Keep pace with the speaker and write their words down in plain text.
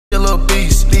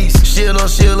you know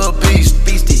she a little beast,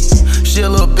 beastie. She a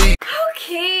little beast.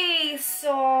 Okay,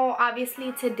 so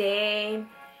obviously today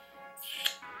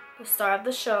the star of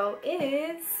the show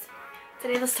is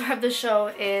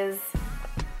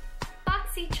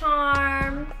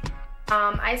Boxycharm.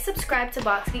 I subscribed to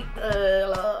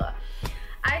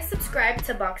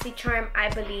Boxycharm, I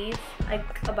believe,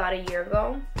 like about a year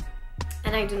ago,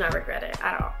 and I do not regret it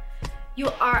at all. You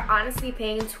are honestly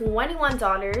paying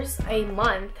 $21 a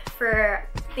month for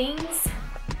things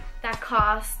that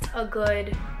cost a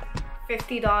good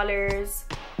 $50.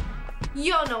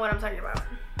 Y'all know what I'm talking about.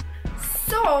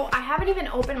 So I haven't even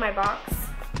opened my box,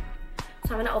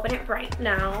 so I'm gonna open it right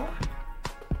now.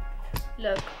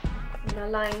 Look, I'm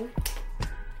not lying.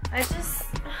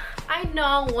 I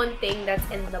know one thing that's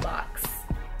in the box.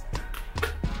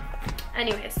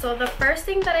 Anyway, so the first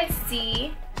thing that I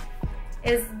see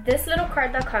is this little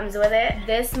card that comes with it.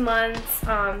 This month's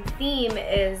theme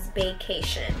is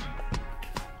vacation.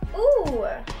 Ooh!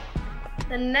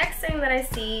 The next thing that I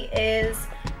see is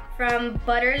from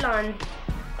Butter London,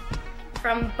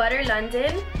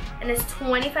 and it's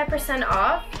 25%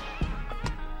 off.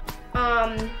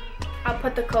 I'll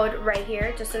put the code right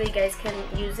here just so you guys can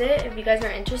use it if you guys are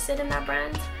interested in that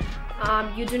brand.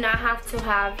 You do not have to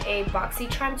have a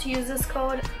Boxycharm to use this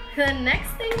code. The next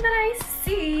thing that I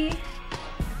see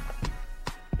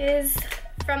is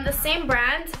from the same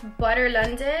brand, Butter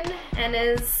London, and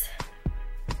is,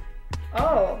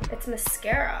 oh, it's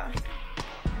mascara.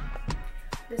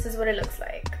 This is what it looks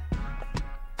like.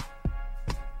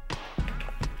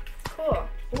 Cool.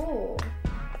 Ooh.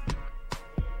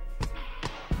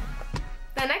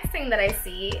 The next thing that I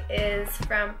see is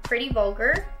from Pretty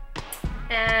Vulgar,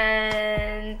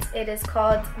 and it is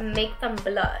called Make Them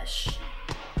Blush.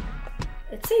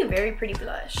 It's a very pretty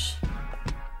blush.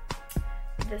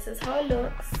 This is how it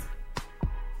looks.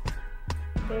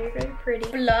 Very, very pretty.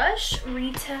 Blush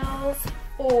retails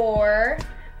for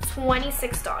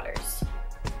 $26.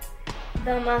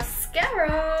 The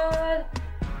mascara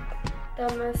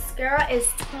is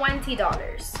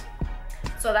 $20.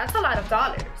 So that's a lot of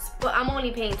dollars, but I'm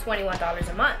only paying $21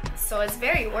 a month, so it's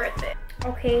very worth it.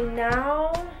 Okay,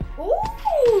 now,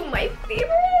 ooh, my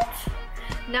favorite.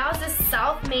 Now is the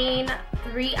South Main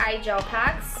 3 Eye Gel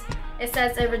Packs. It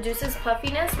says it reduces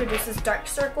puffiness, reduces dark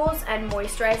circles, and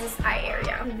moisturizes eye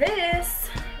area. This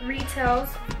retails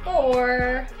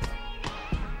for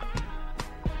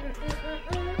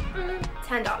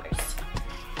 $10.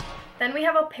 Then we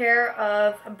have a pair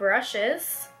of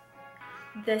brushes.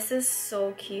 This is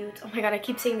so cute. Oh my god, I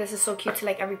keep saying this is so cute to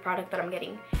like every product that I'm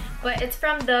getting. But it's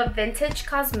from the Vintage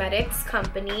Cosmetics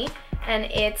company, and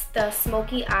it's the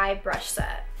Smoky Eye Brush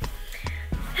Set.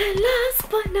 And last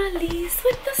but not least,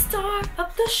 with the star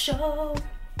of the show,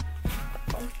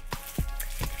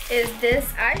 is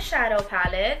this eyeshadow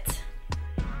palette.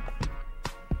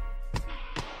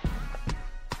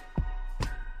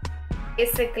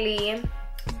 Basically,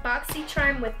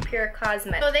 Boxycharm with Pure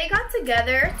Cosmetics. So they got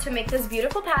together to make this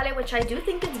beautiful palette, which I do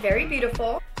think is very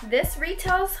beautiful. This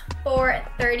retails for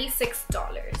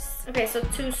 $36. Okay, so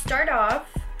to start off,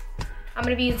 I'm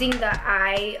gonna be using the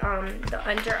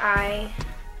under eye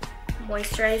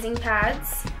moisturizing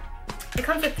pads. It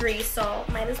comes with 3, so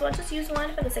might as well just use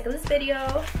one for the sake of this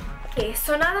video. Okay,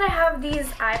 so now that I have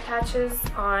these eye patches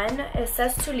on, it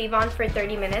says to leave on for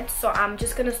 30 minutes, so I'm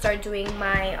just gonna start doing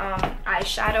my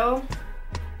eyeshadow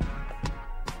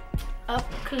up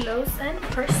close and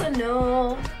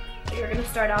personal. So you're gonna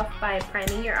start off by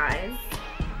priming your eyes.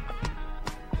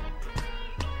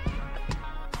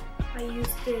 I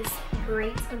use this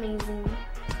great, amazing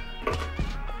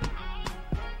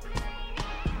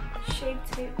shape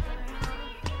tape that I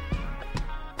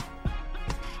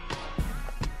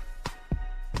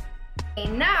have. Okay,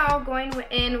 now going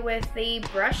in with the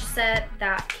brush set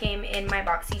that came in my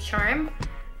Boxycharm,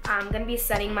 I'm gonna be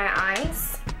setting my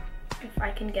eyes, if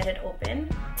I can get it open.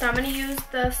 So I'm gonna use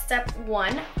the step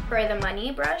 1 for the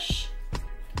money brush.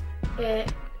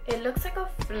 It looks like a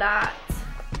flat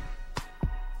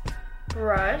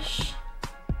brush.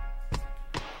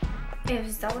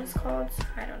 Is that what it's called?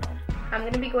 I don't know. I'm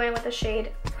gonna be going with the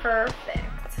shade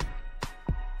Perfect.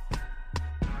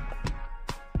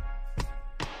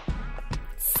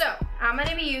 So I'm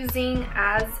gonna be using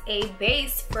as a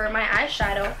base for my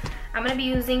eyeshadow, I'm gonna be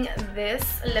using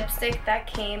this lipstick that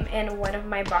came in one of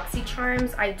my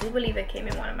Boxycharms. I do believe it came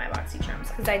in one of my Boxycharms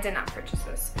because I did not purchase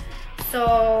this.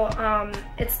 So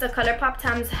it's the ColourPop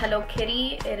Times Hello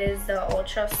Kitty. It is the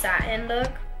Ultra Satin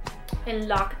look in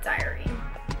Lock Diary.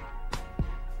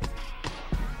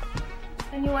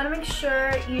 And you want to make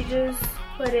sure you just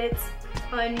put it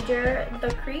under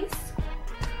the crease,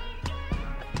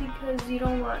 because you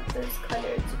don't want this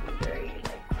color to be very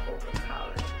like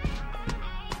overpowering.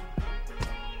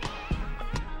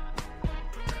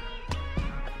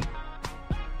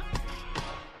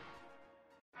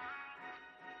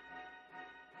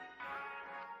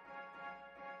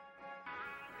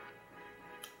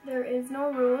 There is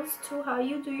no rules to how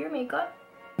you do your makeup.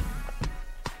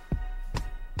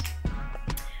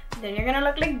 Then you're gonna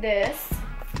look like this.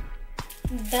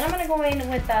 Then I'm gonna go in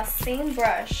with that same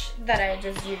brush that I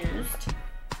just used,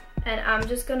 and I'm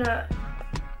just gonna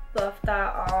buff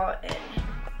that all in.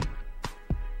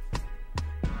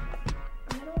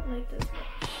 I don't like this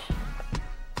brush.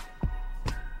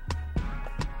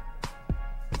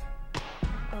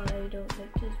 I don't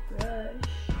like this brush.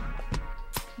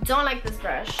 Don't like this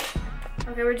brush.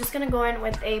 Okay, we're just gonna go in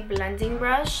with a blending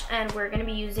brush, and we're gonna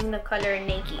be using the color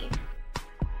Naked.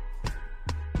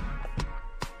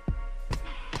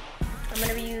 I'm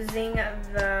gonna be using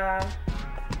the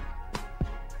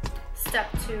step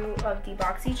 2 of the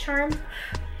Boxycharm,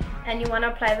 and you wanna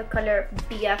apply the color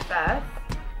BFF.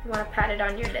 You wanna pat it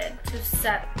on your lid to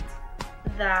set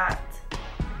that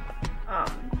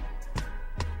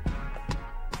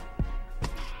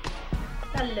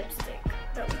that lipstick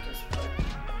that we just put.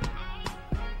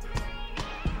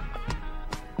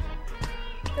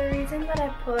 The reason that I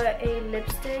put a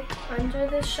lipstick under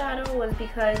this shadow was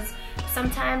because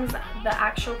sometimes the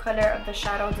actual color of the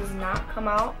shadow does not come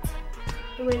out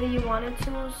the way that you want it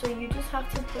to, so you just have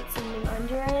to put something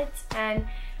under it, and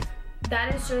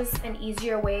that is just an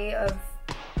easier way of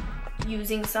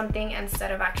using something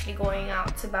instead of actually going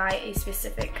out to buy a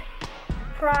specific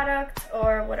product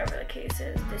or whatever the case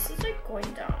is. This is like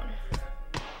going down.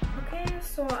 Okay,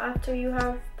 so after you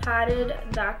have patted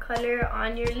that color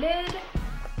on your lid,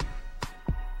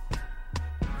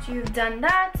 so you've done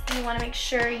that, you want to make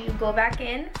sure you go back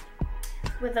in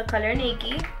with the color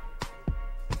Naked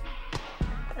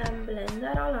and blend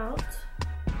that all out.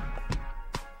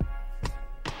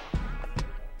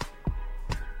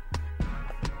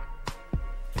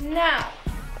 Now,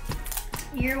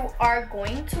 you are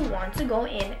going to want to go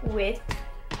in with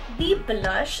the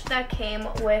blush that came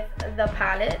with the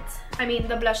palette. I mean,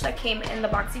 the blush that came in the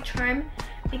Boxycharm,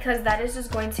 because that is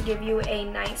just going to give you a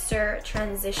nicer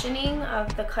transitioning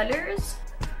of the colors.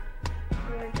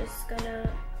 We're just gonna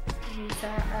use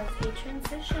that as a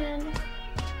transition.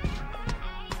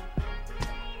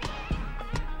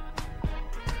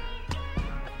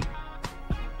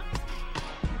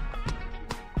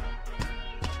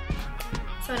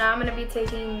 So now I'm gonna be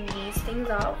taking these things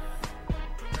off.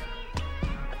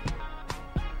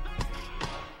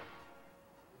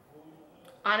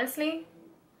 Honestly,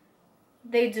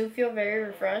 they do feel very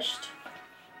refreshed,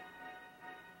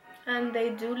 and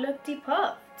they do look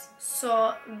depuffed.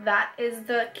 So that is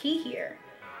the key here,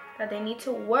 that they need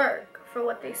to work for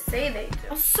what they say they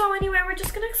do. So anyway, we're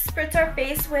just gonna spritz our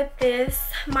face with this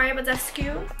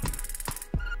Melisagee.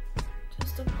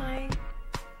 Just applying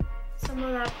some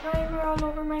of that primer all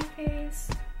over my face.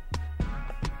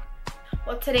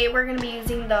 Well, today we're gonna be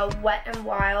using the Wet n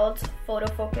Wild Photo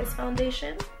Focus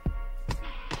foundation.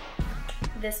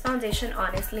 This foundation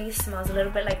honestly smells a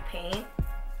little bit like paint,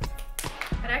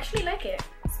 but I actually like it.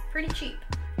 It's pretty cheap.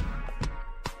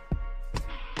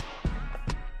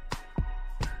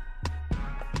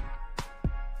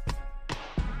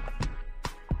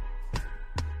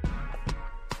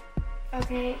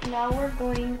 Okay, now we're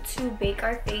going to bake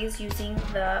our face using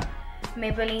the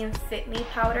Maybelline Fit Me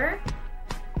powder.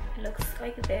 It looks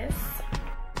like this.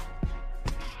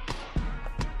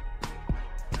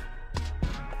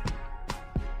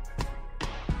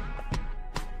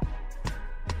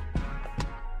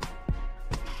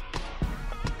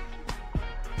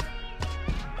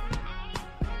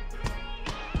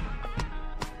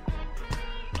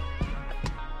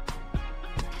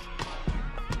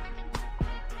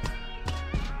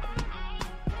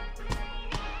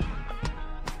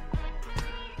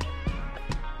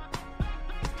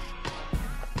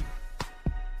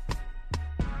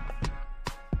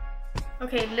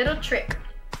 Okay, little trick.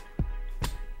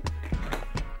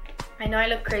 I know I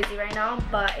look crazy right now,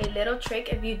 but a little trick,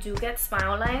 if you do get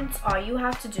smile lines, all you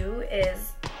have to do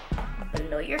is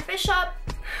blow your fish up.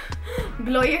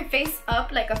 Blow your face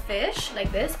up like a fish,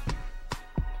 like this.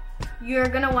 You're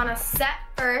gonna wanna set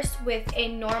first with a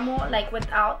normal, like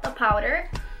without the powder.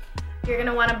 You're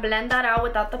gonna wanna blend that out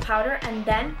without the powder, and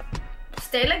then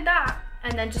stay like that,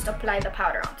 and then just apply the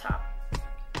powder on top.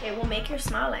 It will make your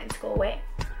smile lines go away.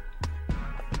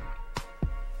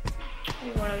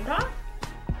 You want to top,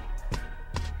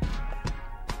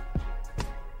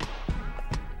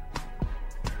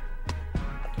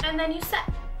 and then you set,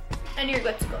 and you're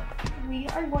good to go. we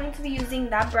are going to be using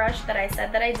that brush that I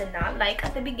said that I did not like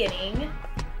at the beginning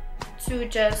to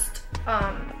just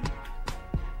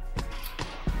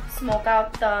smoke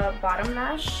out the bottom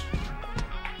lash.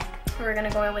 We're gonna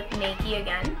go in with Nike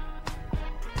again.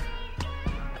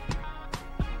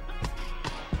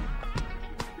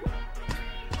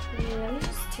 Let me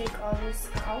just take all this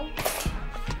out.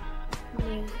 I'm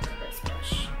gonna use this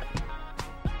brush.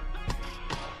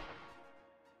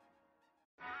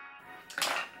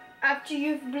 After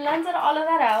you've blended all of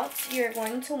that out, you're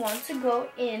going to want to go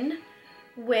in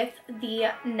with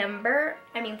the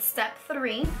step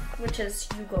 3, which is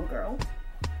You Go Girl.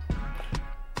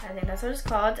 I think that's what it's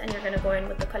called, and you're gonna go in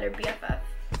with the color BFF.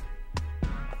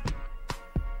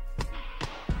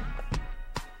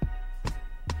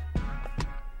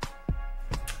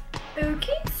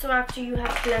 Okay, so after you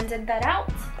have blended that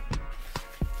out,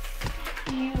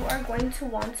 you are going to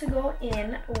want to go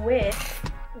in with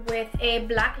a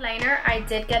black liner. I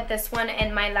did get this one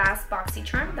in my last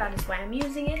Boxycharm. That is why I'm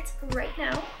using it right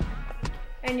now.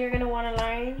 And you're gonna want to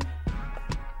line.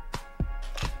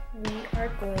 We are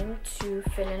going to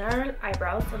fill in our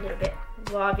eyebrows a little bit.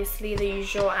 Well, obviously the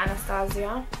usual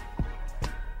Anastasia.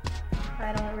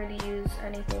 I don't really use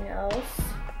anything else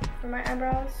for my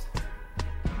eyebrows.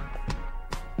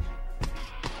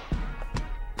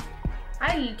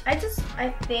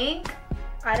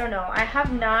 I don't know, I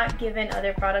have not given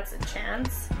other products a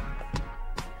chance,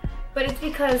 but it's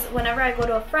because whenever I go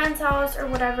to a friend's house or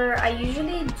whatever, I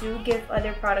usually do give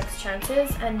other products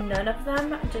chances, and none of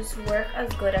them just work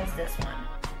as good as this one.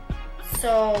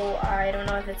 So I don't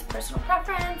know if it's personal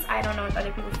preference, I don't know if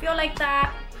other people feel like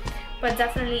that, but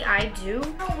definitely I do.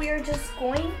 We are just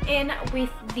going in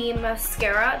with the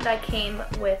mascara that came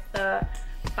with the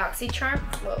Boxycharm.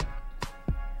 Whoa.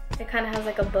 It kind of has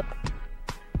like a book.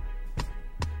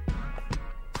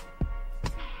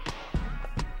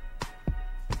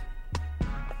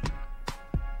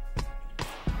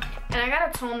 And I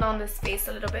gotta tone down this face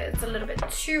a little bit. It's a little bit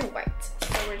too white.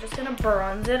 So we're just gonna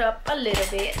bronze it up a little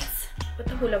bit with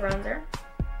the Hoola bronzer.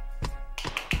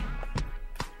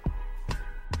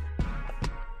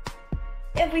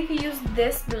 If we could use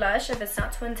this blush, if it's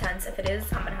not too intense. If it is,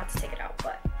 I'm gonna have to take it out.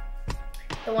 But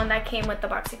the one that came with the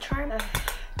Boxycharm.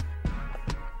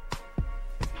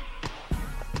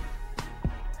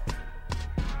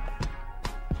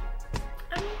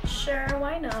 I'm sure,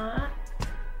 why not?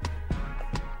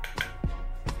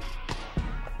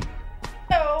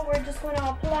 So we're just going to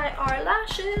apply our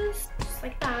lashes, just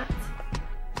like that.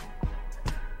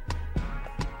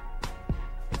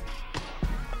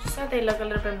 Just so they look a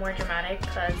little bit more dramatic,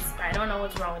 because I don't know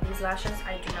what's wrong with these lashes.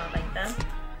 I do not like them.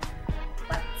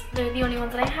 But they're the only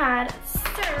ones that I had, so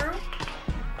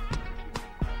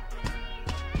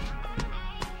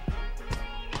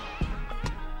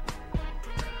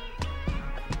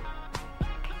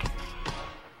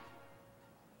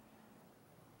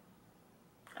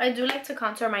I do like to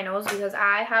contour my nose because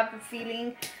I have a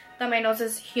feeling that my nose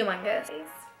is humongous.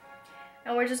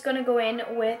 And we're just gonna go in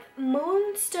with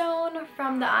Moonstone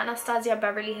from the Anastasia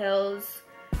Beverly Hills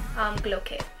Glow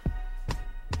Kit.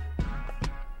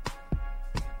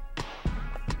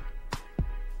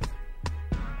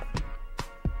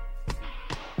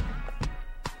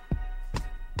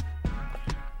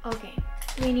 Okay,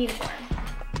 we need more.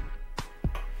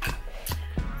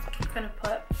 I'm gonna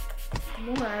put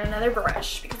more on another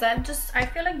brush because I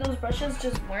feel like those brushes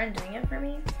just weren't doing it for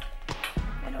me.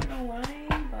 I don't know why,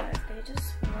 but they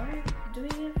just weren't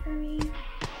doing it for me.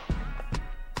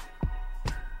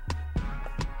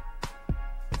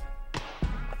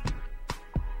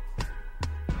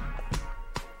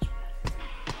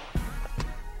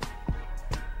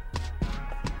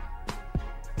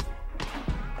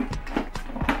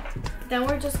 Then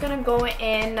we're just gonna go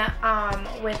in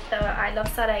with the I Love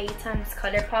Sarai times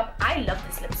Color Pop. I love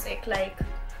this lipstick. Like,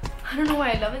 I don't know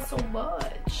why I love it so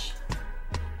much.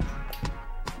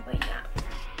 But yeah.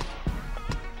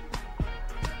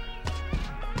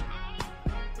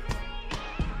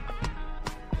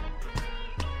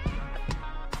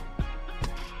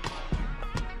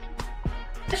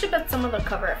 I should put some of the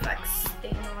Cover Effects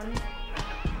thing on.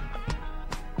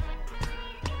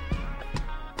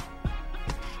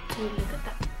 Ooh, look at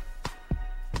that.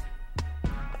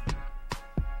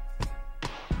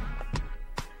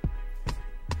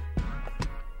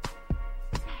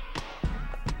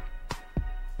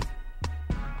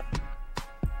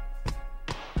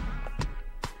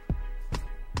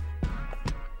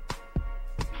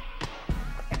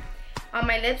 On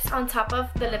my lips, on top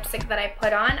of the lipstick that I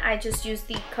put on, I just used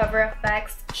the Cover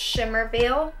FX Shimmer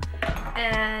Veil,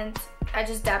 and I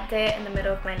just dabbed it in the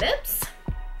middle of my lips.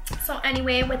 So So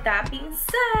anyway, with that being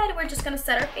said, we're just gonna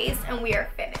set our face and we are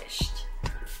finished.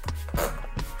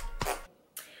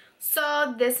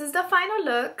 So this is the final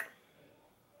look.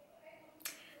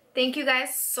 Thank you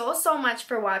guys so much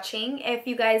for watching. If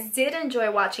you guys did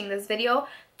enjoy watching this video,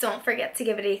 don't forget to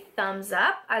give it a thumbs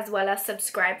up as well as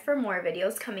subscribe for more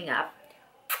videos coming up.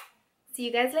 See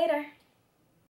you guys later.